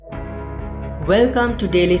Welcome to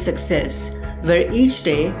Daily Success, where each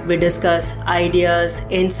day we discuss ideas,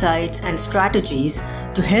 insights, and strategies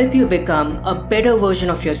to help you become a better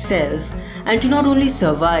version of yourself and to not only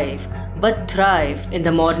survive but thrive in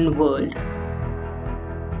the modern world.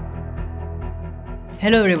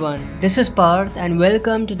 Hello everyone, this is Parth and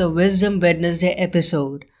welcome to the Wisdom Wednesday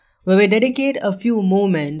episode, where we dedicate a few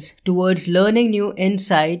moments towards learning new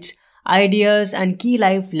insights, ideas, and key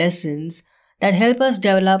life lessons that help us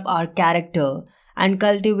develop our character and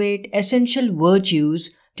cultivate essential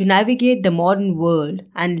virtues to navigate the modern world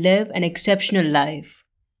and live an exceptional life.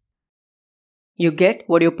 You get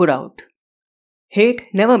what you put out. Hate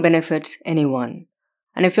never benefits anyone,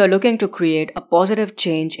 and if you're looking to create a positive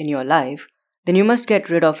change in your life, then you must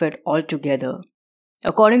get rid of it altogether.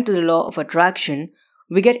 According to the law of attraction,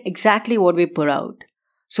 we get exactly what we put out.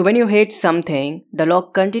 So when you hate something, the law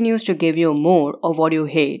continues to give you more of what you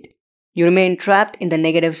hate. You remain trapped in the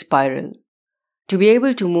negative spiral. To be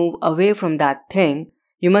able to move away from that thing,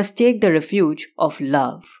 you must take the refuge of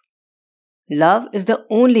love. Love is the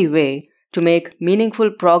only way to make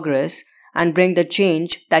meaningful progress and bring the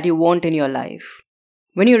change that you want in your life.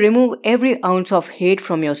 When you remove every ounce of hate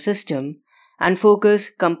from your system and focus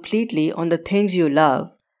completely on the things you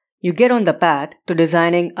love, you get on the path to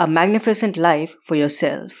designing a magnificent life for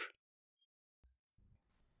yourself.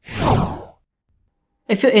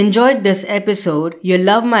 If you enjoyed this episode, you'll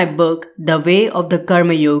love my book, The Way of the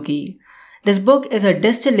Karma Yogi. This book is a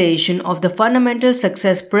distillation of the fundamental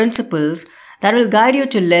success principles that will guide you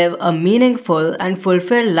to live a meaningful and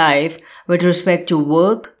fulfilled life with respect to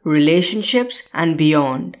work, relationships, and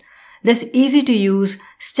beyond. This easy-to-use,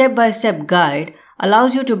 step-by-step guide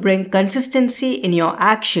allows you to bring consistency in your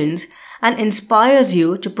actions and inspires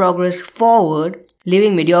you to progress forward,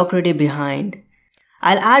 leaving mediocrity behind.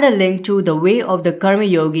 I'll add a link to The Way of the Karma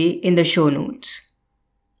Yogi in the show notes.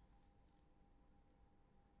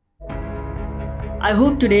 I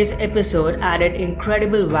hope today's episode added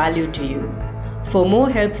incredible value to you. For more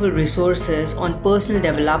helpful resources on personal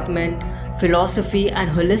development, philosophy, and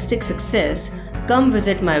holistic success, come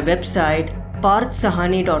visit my website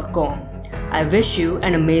parthsahani.com. I wish you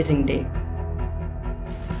an amazing day.